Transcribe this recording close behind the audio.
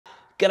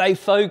G'day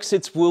folks,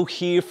 it's Will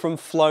here from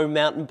Flow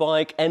Mountain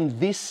Bike, and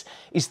this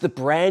is the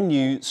brand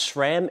new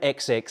SRAM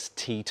XX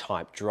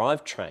T-Type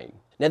drivetrain.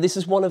 Now this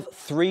is one of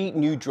 3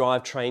 new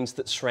drivetrains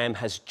that SRAM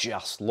has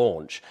just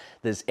launched.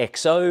 There's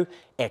XO,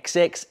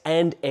 XX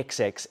and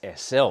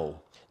XXSL.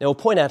 Now I'll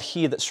point out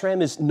here that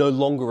SRAM is no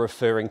longer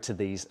referring to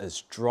these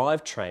as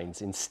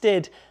drivetrains.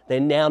 Instead, they're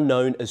now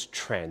known as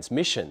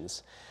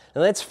transmissions.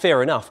 Now that's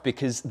fair enough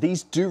because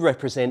these do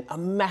represent a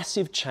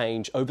massive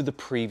change over the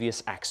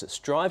previous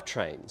Axis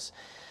drivetrains.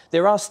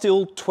 There are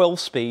still 12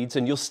 speeds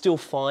and you'll still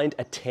find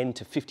a 10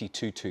 to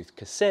 52 tooth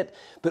cassette,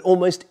 but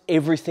almost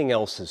everything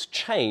else has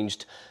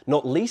changed,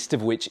 not least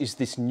of which is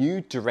this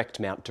new direct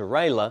mount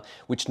derailleur,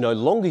 which no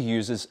longer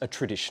uses a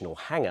traditional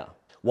hanger.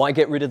 Why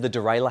get rid of the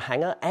derailleur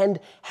hanger, and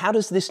how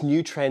does this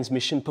new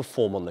transmission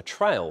perform on the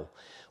trail?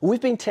 Well, we've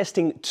been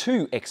testing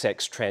 2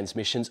 XX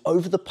transmissions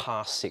over the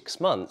past 6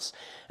 months,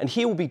 and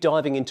here we'll be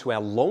diving into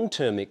our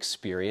long-term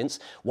experience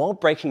while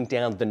breaking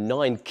down the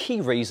 9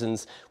 key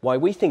reasons why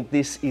we think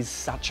this is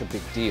such a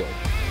big deal.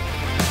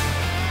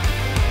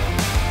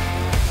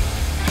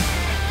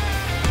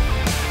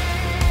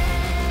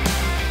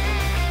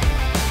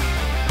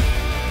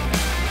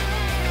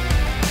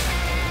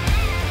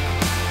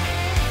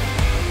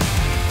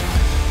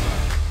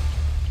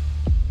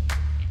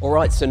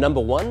 Alright, so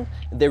number 1,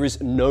 there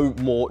is no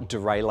more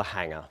derailleur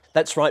hanger.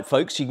 That's right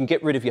folks, you can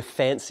get rid of your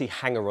fancy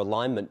hanger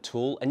alignment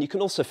tool, and you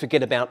can also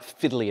forget about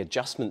fiddly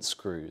adjustment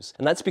screws.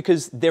 And that's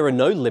because there are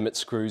no limit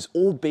screws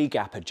or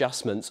B-gap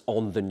adjustments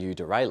on the new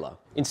derailleur.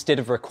 Instead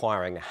of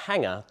requiring a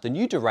hanger, the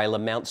new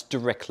derailleur mounts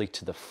directly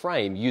to the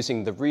frame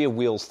using the rear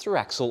wheel's through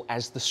axle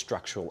as the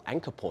structural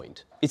anchor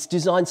point. It's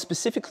designed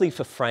specifically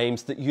for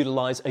frames that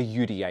utilise a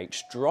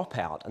UDH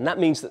dropout, and that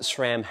means that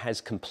SRAM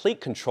has complete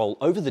control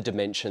over the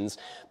dimensions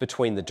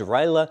between the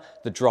derailleur,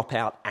 the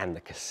dropout and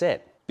the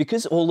cassette.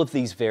 Because all of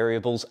these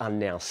variables are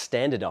now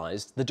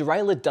standardised, the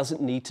derailleur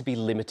doesn't need to be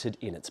limited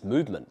in its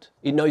movement.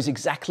 It knows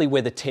exactly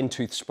where the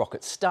 10-tooth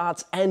sprocket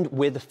starts and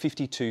where the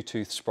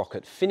 52-tooth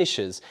sprocket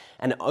finishes,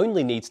 and it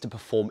only needs to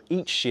perform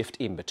each shift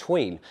in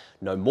between,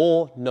 no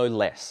more, no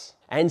less.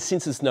 And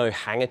since there's no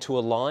hanger to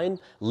align,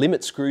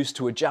 limit screws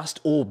to adjust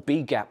or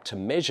B-gap to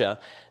measure,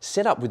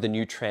 setup with the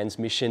new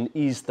transmission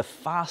is the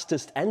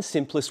fastest and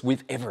simplest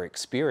we've ever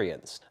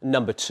experienced.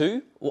 Number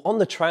 2, well, on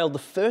the trail, the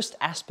first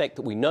aspect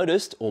that we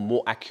noticed, or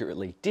more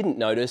accurately didn't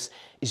notice,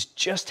 is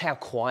just how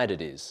quiet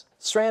it is.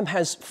 SRAM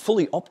has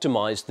fully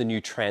optimised the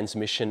new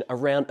transmission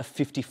around a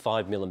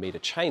 55mm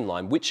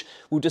chainline, which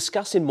we'll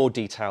discuss in more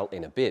detail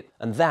in a bit.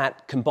 And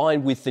that,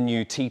 combined with the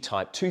new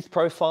T-type tooth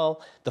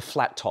profile, the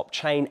flat top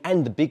chain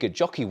and the bigger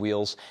jockey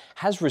wheels,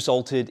 has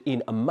resulted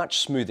in a much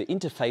smoother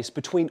interface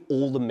between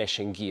all the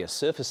meshing gear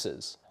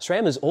surfaces.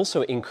 SRAM has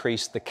also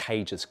increased the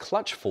cage's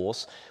clutch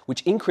force,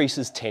 which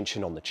increases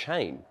tension on the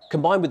chain.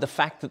 Combined with the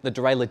fact that the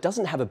derailleur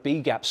doesn't have a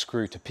B-gap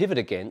screw to pivot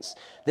against,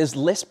 there's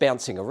less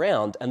bouncing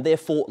around and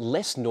therefore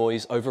less noise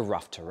over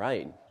rough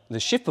terrain. The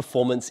shift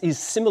performance is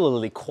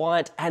similarly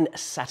quiet and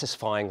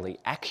satisfyingly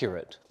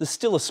accurate. There's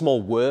still a small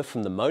whir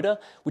from the motor,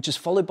 which is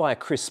followed by a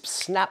crisp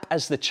snap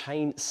as the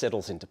chain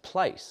settles into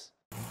place.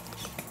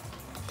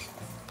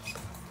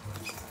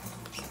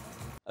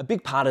 A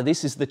big part of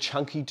this is the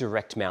chunky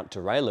direct mount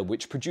derailleur,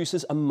 which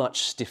produces a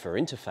much stiffer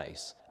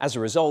interface. As a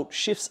result,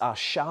 shifts are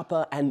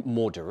sharper and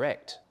more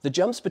direct. The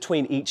jumps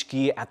between each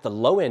gear at the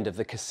low end of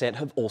the cassette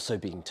have also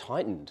been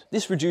tightened.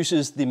 This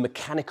reduces the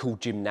mechanical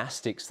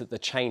gymnastics that the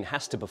chain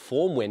has to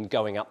perform when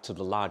going up to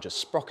the larger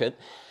sprocket,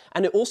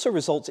 and it also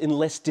results in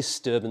less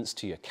disturbance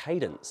to your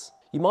cadence.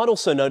 You might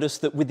also notice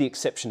that with the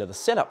exception of the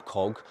setup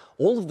cog,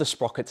 all of the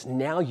sprockets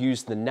now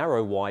use the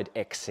narrow-wide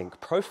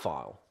X-Sync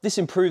profile. This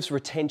improves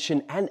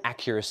retention and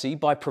accuracy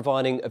by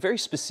providing a very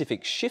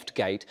specific shift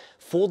gate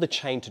for the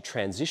chain to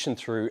transition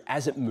through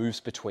as it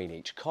moves between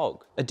each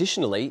cog.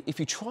 Additionally, if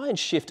you try and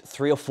shift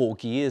 3 or 4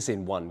 gears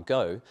in one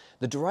go,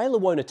 the derailleur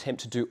won't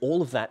attempt to do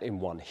all of that in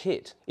one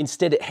hit.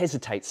 Instead, it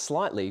hesitates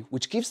slightly,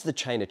 which gives the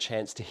chain a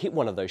chance to hit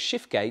one of those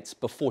shift gates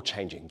before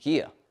changing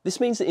gear. This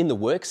means that in the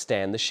work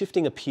stand, the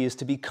shifting appears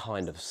to be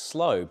kind of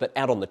slow, but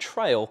out on the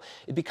trail,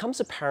 it becomes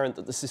apparent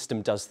that the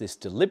system does this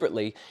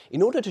deliberately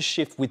in order to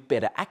shift with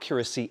better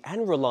accuracy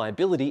and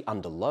reliability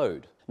under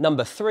load.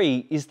 Number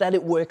 3 is that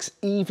it works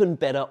even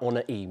better on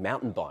an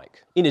e-mountain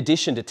bike. In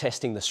addition to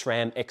testing the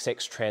SRAM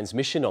XX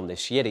transmission on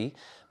this Yeti,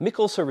 Mick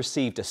also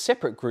received a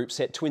separate group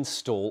set to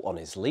install on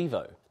his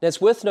Levo. Now it's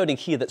worth noting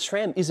here that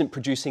SRAM isn't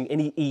producing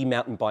any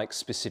e-mountain bike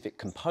specific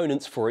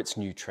components for its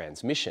new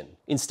transmission.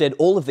 Instead,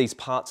 all of these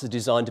parts are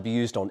designed to be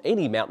used on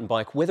any mountain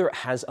bike, whether it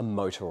has a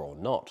motor or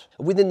not.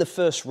 Within the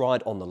first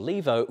ride on the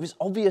Levo, it was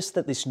obvious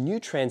that this new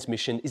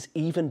transmission is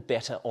even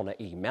better on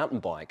an e-mountain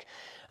bike.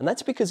 And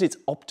that's because it's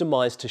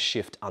optimized to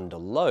shift under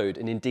load,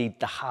 and indeed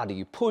the harder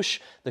you push,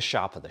 the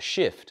sharper the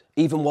shift.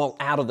 Even while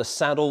out of the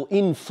saddle,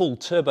 in full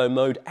turbo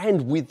mode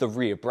and with the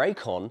rear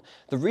brake on,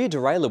 the rear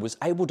derailleur was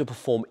able to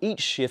perform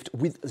each shift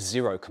with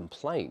 0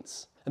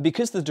 complaints. And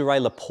because the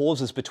derailleur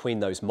pauses between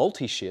those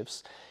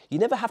multi-shifts, you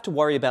never have to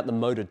worry about the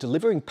motor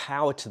delivering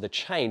power to the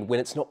chain when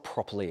it's not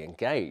properly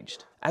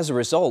engaged. As a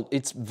result,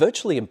 it's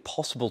virtually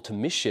impossible to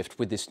misshift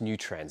with this new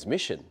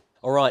transmission.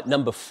 All right,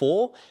 number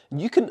 4,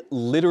 you can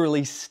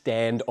literally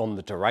stand on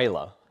the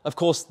derailleur. Of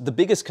course, the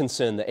biggest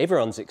concern that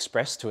everyone's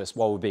expressed to us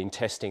while we've been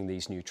testing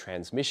these new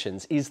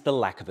transmissions is the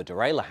lack of a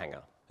derailleur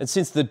hanger. And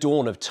since the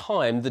dawn of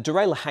time, the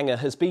derailleur hanger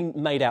has been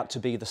made out to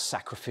be the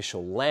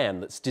sacrificial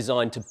lamb that's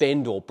designed to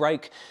bend or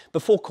break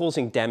before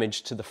causing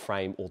damage to the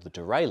frame or the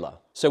derailleur.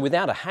 So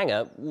without a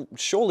hanger,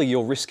 surely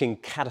you're risking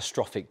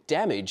catastrophic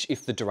damage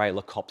if the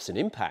derailleur cops an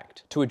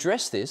impact. To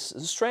address this,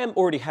 SRAM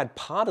already had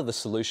part of the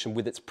solution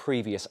with its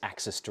previous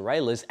axis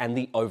derailleurs and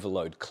the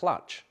overload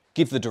clutch.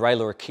 Give the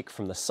derailleur a kick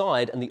from the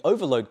side and the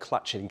overload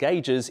clutch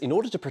engages in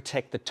order to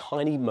protect the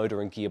tiny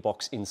motor and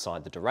gearbox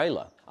inside the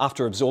derailleur.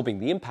 After absorbing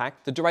the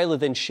impact, the derailleur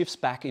then shifts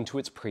back into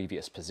its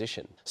previous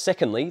position.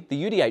 Secondly,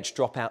 the UDH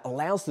dropout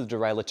allows the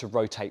derailleur to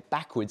rotate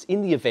backwards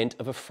in the event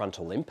of a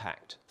frontal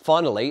impact.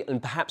 Finally,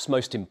 and perhaps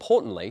most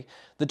importantly,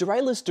 the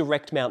derailleur's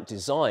direct mount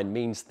design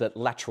means that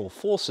lateral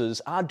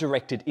forces are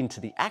directed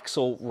into the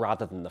axle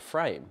rather than the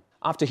frame.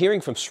 After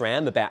hearing from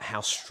SRAM about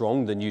how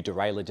strong the new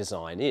derailleur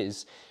design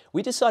is,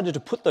 we decided to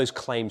put those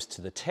claims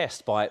to the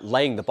test by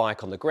laying the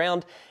bike on the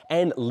ground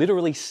and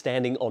literally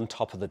standing on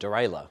top of the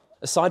derailleur.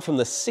 Aside from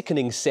the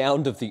sickening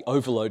sound of the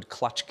overload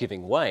clutch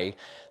giving way,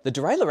 the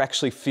derailleur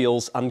actually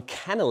feels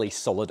uncannily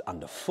solid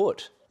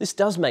underfoot. This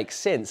does make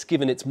sense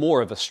given it's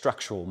more of a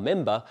structural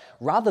member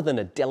rather than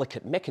a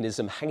delicate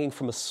mechanism hanging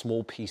from a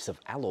small piece of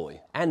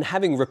alloy. And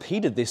having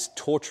repeated this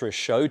torturous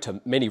show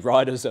to many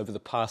riders over the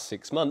past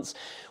 6 months,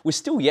 we're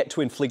still yet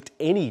to inflict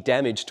any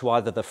damage to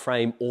either the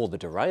frame or the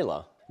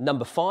derailleur.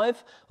 Number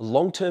 5,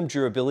 long-term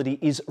durability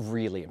is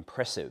really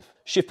impressive.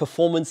 Shift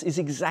performance is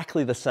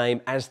exactly the same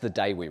as the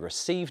day we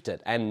received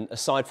it, and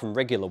aside from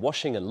regular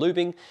washing and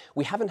lubing,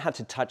 we haven't had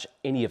to touch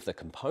any of the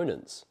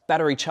components.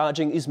 Battery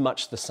charging is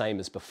much the same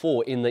as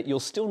before in that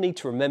you'll still need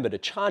to remember to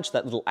charge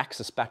that little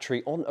Axis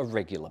battery on a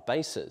regular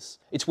basis.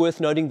 It's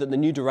worth noting that the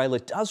new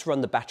derailleur does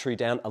run the battery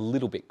down a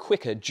little bit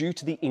quicker due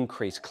to the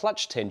increased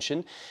clutch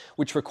tension,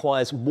 which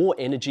requires more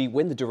energy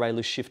when the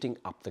derailleur is shifting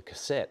up the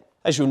cassette.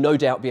 As you'll no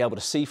doubt be able to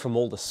see from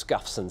all the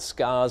scuffs and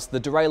scars, the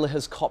derailleur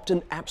has copped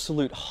an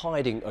absolute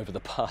hiding over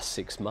the past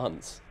 6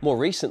 months. More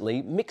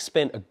recently, Mick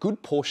spent a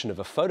good portion of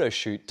a photo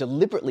shoot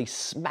deliberately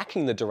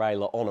smacking the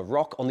derailleur on a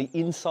rock on the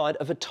inside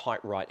of a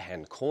tight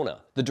right-hand corner.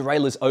 The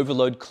derailleur's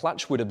overload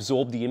clutch would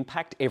absorb the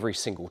impact every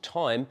single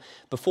time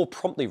before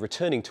promptly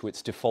returning to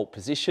its default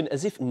position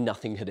as if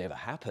nothing had ever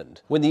happened.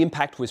 When the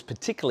impact was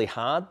particularly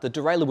hard, the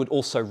derailleur would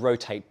also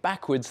rotate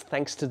backwards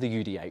thanks to the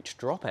UDH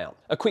dropout.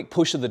 A quick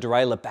push of the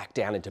derailleur back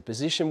down into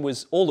position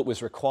was all that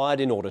was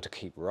required in order to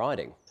keep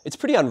riding. It's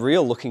pretty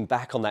unreal looking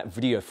back on that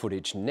video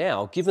footage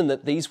now, given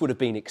that these would have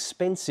been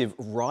expensive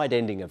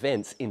ride-ending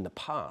events in the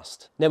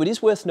past. Now, it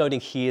is worth noting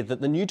here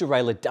that the new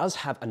derailleur does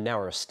have a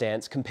narrower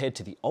stance compared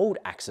to the old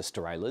Axis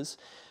derailleurs,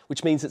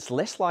 which means it's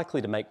less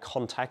likely to make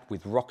contact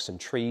with rocks and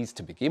trees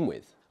to begin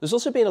with. There's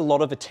also been a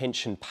lot of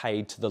attention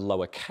paid to the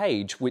lower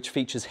cage, which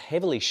features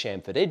heavily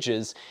chamfered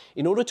edges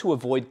in order to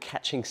avoid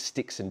catching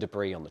sticks and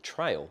debris on the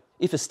trail.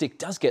 If a stick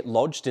does get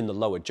lodged in the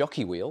lower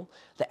jockey wheel,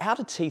 the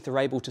outer teeth are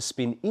able to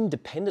spin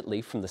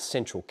independently from the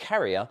central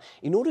carrier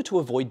in order to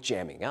avoid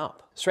jamming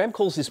up. SRAM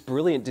calls this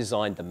brilliant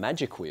design the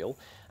magic wheel,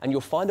 and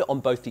you'll find it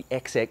on both the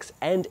XX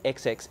and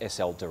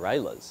XXSL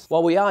derailleurs.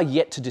 While we are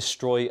yet to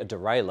destroy a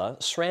derailleur,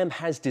 SRAM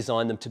has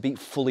designed them to be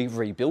fully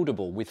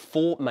rebuildable with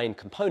 4 main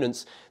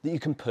components that you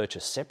can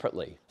purchase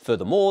separately.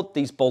 Furthermore,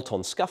 these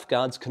bolt-on scuff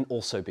guards can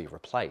also be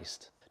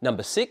replaced.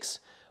 Number 6,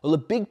 well, a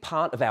big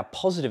part of our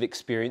positive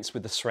experience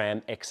with the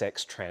SRAM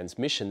XX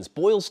transmissions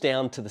boils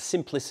down to the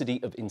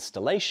simplicity of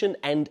installation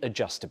and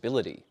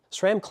adjustability.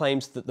 SRAM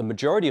claims that the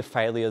majority of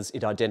failures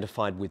it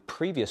identified with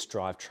previous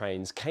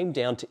drivetrains came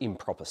down to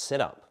improper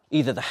setup.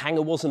 Either the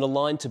hanger wasn't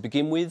aligned to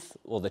begin with,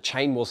 or the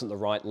chain wasn't the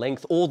right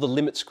length, or the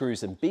limit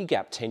screws and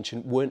B-gap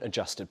tension weren't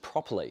adjusted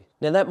properly.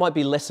 Now that might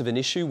be less of an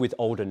issue with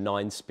older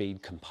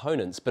 9-speed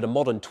components, but a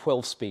modern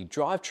 12-speed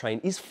drivetrain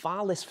is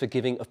far less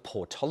forgiving of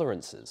poor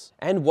tolerances.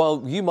 And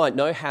while you might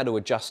know how to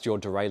adjust your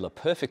derailleur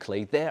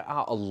perfectly, there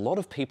are a lot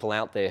of people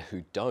out there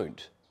who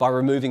don't. By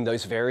removing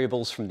those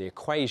variables from the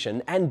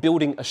equation and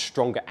building a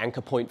stronger anchor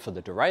point for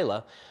the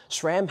derailleur,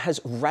 SRAM has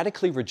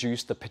radically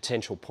reduced the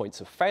potential points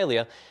of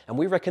failure, and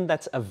we reckon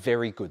that's a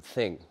very good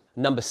thing.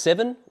 Number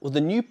 7, well,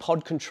 the new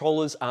pod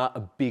controllers are a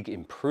big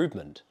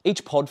improvement.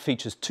 Each pod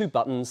features 2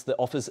 buttons that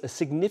offers a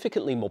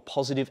significantly more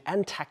positive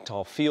and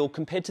tactile feel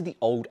compared to the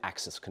old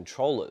Axis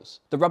controllers.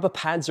 The rubber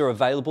pads are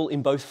available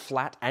in both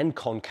flat and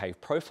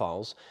concave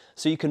profiles,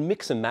 so you can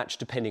mix and match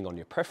depending on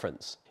your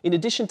preference. In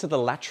addition to the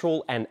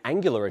lateral and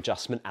angular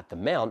adjustment at the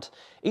mount,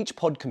 each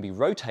pod can be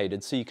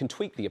rotated so you can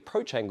tweak the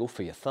approach angle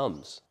for your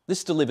thumbs.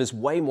 This delivers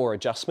way more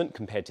adjustment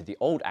compared to the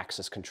old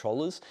Axis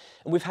controllers,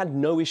 and we've had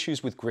no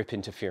issues with grip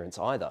interference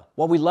either.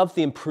 While we love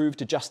the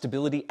improved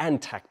adjustability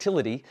and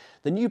tactility,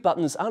 the new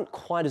buttons aren't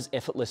quite as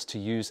effortless to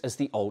use as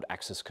the old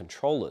Axis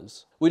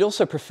controllers. We'd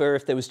also prefer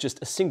if there was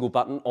just a single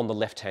button on the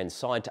left-hand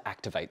side to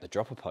activate the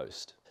dropper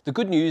post. The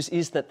good news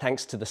is that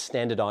thanks to the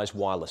standardized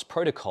wireless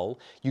protocol,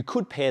 you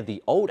could pair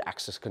the old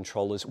Axis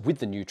controllers with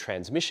the new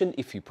transmission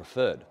if you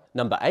preferred.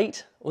 Number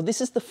 8, well,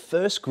 this is the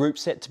first group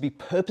set to be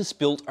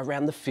purpose-built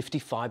around the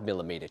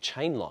 55mm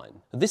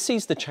chainline. This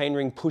sees the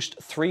chainring pushed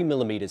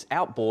 3mm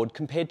outboard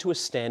compared to a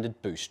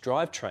standard boost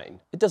drivetrain.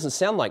 It doesn't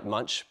sound like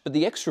much, but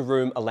the extra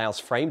room allows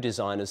frame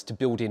designers to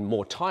build in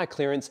more tyre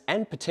clearance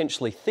and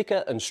potentially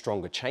thicker and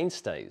stronger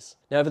chainstays.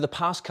 Now, over the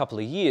past couple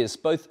of years,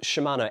 both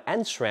Shimano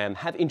and SRAM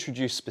have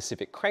introduced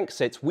specific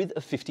cranksets with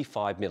a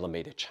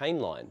 55mm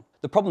chainline.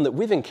 The problem that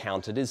we've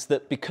encountered is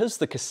that because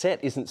the cassette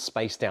isn't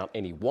spaced out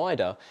any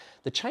wider,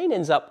 the chain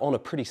ends up on a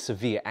pretty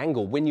severe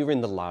angle when you're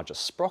in the larger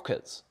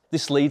sprockets.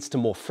 This leads to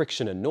more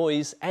friction and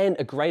noise and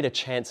a greater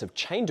chance of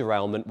chain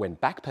derailment when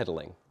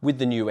backpedaling. With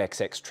the new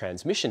XX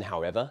transmission,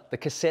 however, the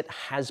cassette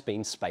has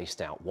been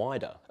spaced out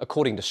wider.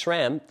 According to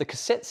SRAM, the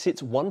cassette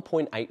sits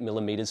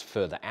 1.8mm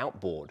further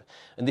outboard,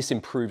 and this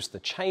improves the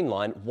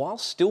chainline while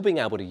still being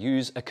able to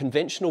use a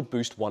conventional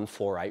Boost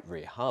 148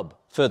 rear hub.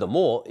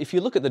 Furthermore, if you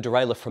look at the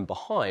derailleur from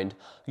behind,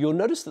 you'll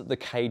notice that the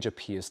cage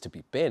appears to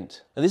be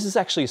bent. Now, this is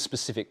actually a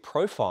specific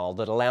profile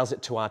that allows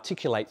it to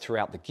articulate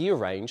throughout the gear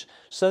range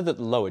so that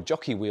the lower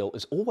jockey wheel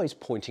is always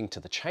pointing to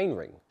the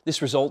chainring.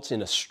 This results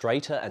in a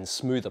straighter and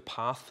smoother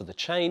path for the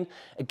chain,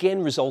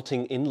 again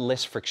resulting in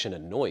less friction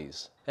and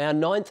noise. Our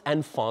 9th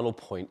and final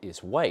point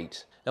is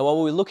weight. Now,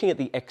 while we're looking at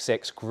the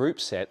XX group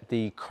set,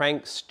 the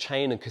cranks,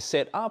 chain and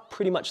cassette are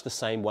pretty much the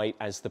same weight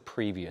as the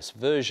previous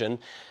version.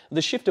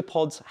 The shifter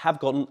pods have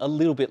gotten a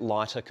little bit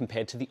lighter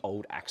compared to the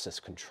old Axis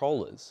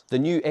controllers. The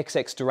new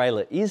XX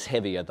derailleur is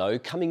heavier though,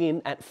 coming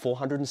in at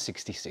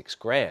 466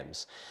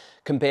 grams.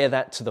 Compare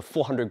that to the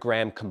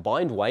 400-gram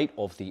combined weight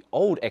of the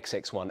old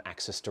XX1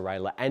 Axis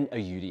derailleur and a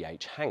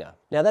UDH hanger.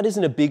 Now, that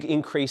isn't a big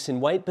increase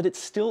in weight, but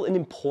it's still an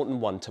important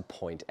one to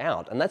point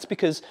out, and that's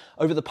because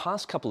over the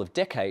past couple of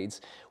decades,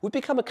 we've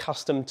become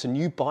accustomed to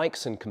new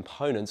bikes and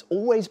components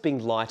always being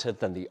lighter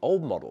than the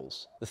old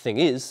models. The thing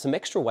is, some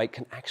extra weight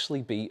can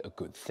actually be a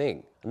good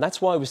thing. And that's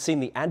why we've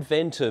seen the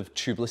advent of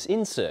tubeless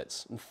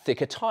inserts,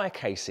 thicker tyre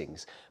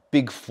casings,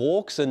 big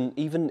forks and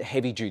even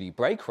heavy-duty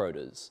brake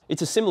rotors.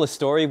 It's a similar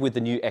story with the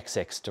new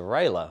XX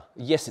derailleur.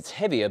 Yes, it's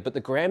heavier, but the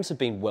grams have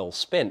been well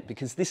spent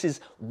because this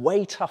is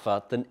way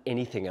tougher than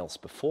anything else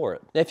before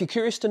it. Now, if you're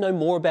curious to know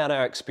more about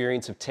our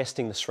experience of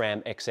testing the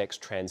SRAM XX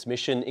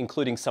transmission,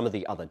 including some of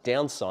the other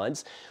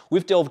downsides,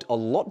 we've delved a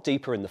lot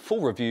deeper in the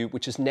full review,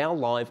 which is now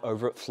live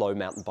over at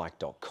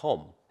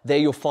flowmountainbike.com. There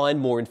you'll find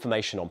more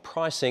information on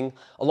pricing,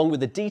 along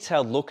with a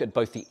detailed look at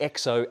both the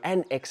XO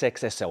and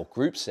XXSL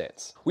group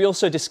sets. We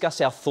also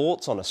discuss our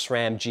thoughts on a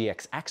SRAM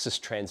GX Axis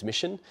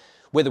transmission,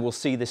 whether we'll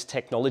see this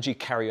technology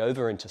carry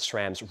over into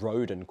SRAM's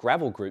road and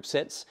gravel group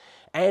sets,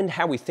 and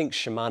how we think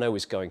Shimano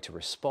is going to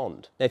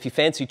respond. Now, if you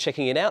fancy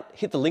checking it out,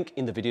 hit the link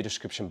in the video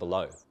description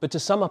below. But to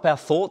sum up our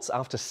thoughts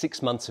after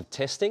 6 months of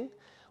testing,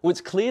 well, it's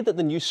clear that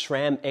the new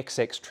SRAM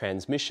XX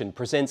transmission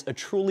presents a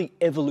truly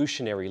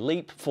evolutionary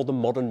leap for the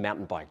modern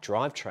mountain bike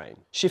drivetrain.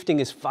 Shifting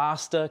is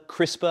faster,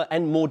 crisper,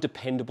 and more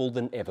dependable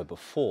than ever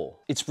before.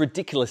 It's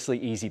ridiculously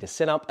easy to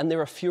set up, and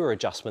there are fewer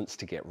adjustments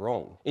to get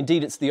wrong.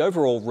 Indeed, it's the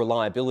overall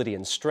reliability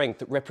and strength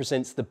that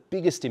represents the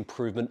biggest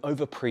improvement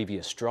over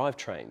previous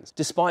drivetrains.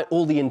 Despite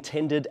all the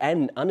intended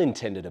and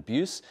unintended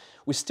abuse,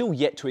 we're still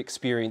yet to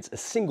experience a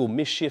single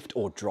misshift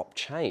or drop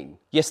chain.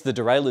 Yes, the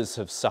derailleurs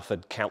have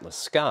suffered countless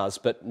scars,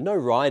 but no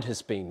ride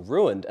has been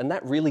ruined, and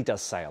that really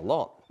does say a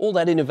lot. All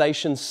that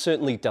innovation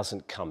certainly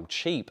doesn't come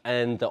cheap,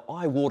 and the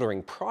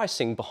eye-watering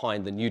pricing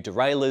behind the new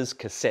derailleurs,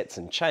 cassettes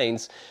and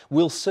chains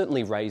will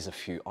certainly raise a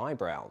few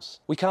eyebrows.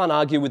 We can't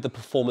argue with the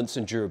performance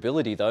and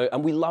durability though,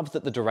 and we love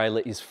that the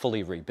derailleur is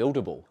fully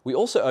rebuildable. We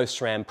also owe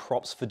SRAM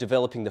props for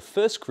developing the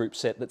first group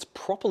set that's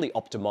properly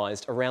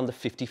optimized around the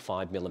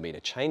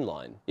 55mm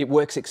chainline. It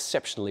works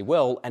exceptionally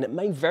well, and it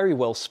may very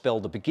well spell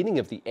the beginning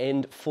of the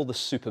end for the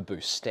Super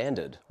Boost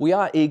standard. We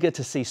are eager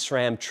to see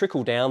SRAM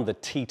trickle down the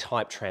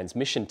T-type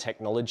transmission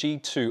technology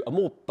to a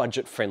more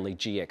budget-friendly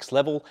GX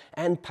level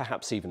and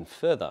perhaps even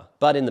further.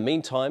 But in the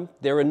meantime,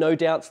 there are no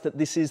doubts that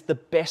this is the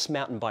best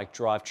mountain bike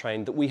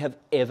drivetrain that we have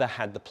ever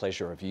had the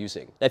pleasure of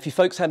using. Now, if you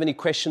folks have any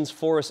questions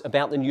for us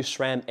about the new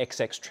SRAM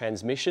XX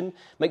transmission,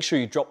 make sure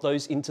you drop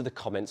those into the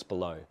comments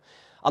below.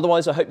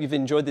 Otherwise, I hope you've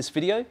enjoyed this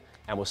video,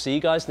 and we'll see you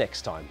guys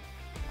next time.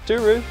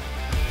 Tooroo!